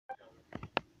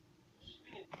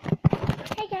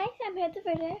I'm Panther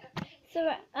Verde.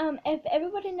 So, if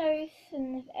everybody knows,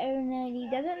 and if everybody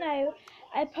doesn't know,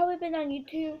 I've probably been on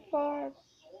YouTube for a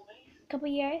couple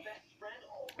years.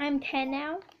 I'm 10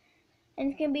 now,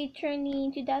 and it's gonna be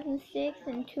turning 2006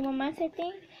 in 2 more months, I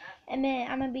think. And then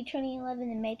I'm gonna be turning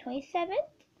 11 in May 27th.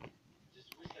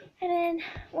 And then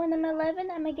when I'm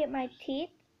 11, I'm gonna get my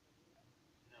teeth.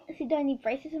 See, do I need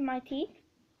braces in my teeth?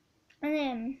 And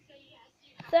then,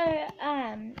 so,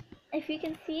 if you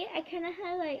can see, I kind of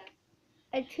have like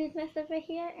a tooth messed up right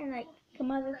here and like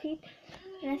some other teeth,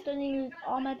 and I still need to use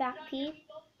all my back teeth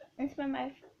and some of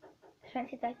my front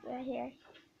teeth like right here.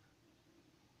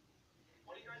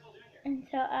 And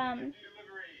so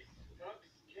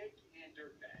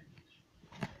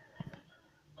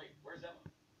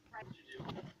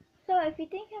if you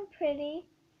think I'm pretty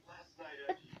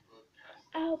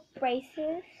without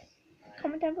braces,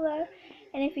 comment down below.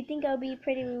 And if you think I'll be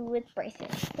pretty with braces,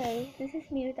 so this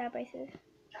is me without braces.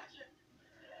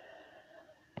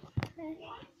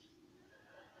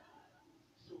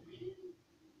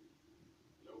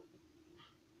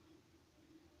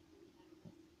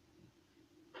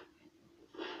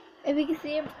 If you can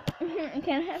see it, I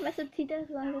can't have messed up teeth as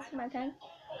long as it's my tongue.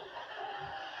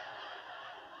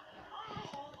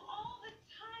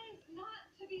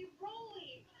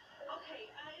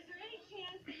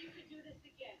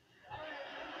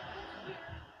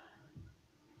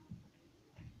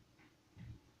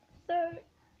 So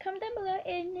comment down below,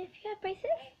 and if you have braces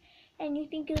and you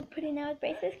think you look pretty now with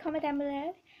braces, comment down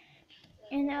below,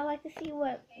 and I'd like to see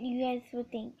what you guys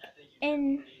would think.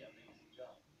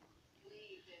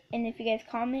 And if you guys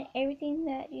comment everything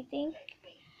that you think,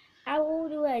 I will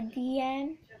do a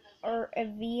DM or a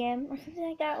VM or something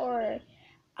like that, or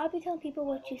I'll be telling people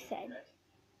what you said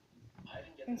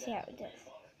and see how it does.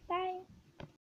 Bye.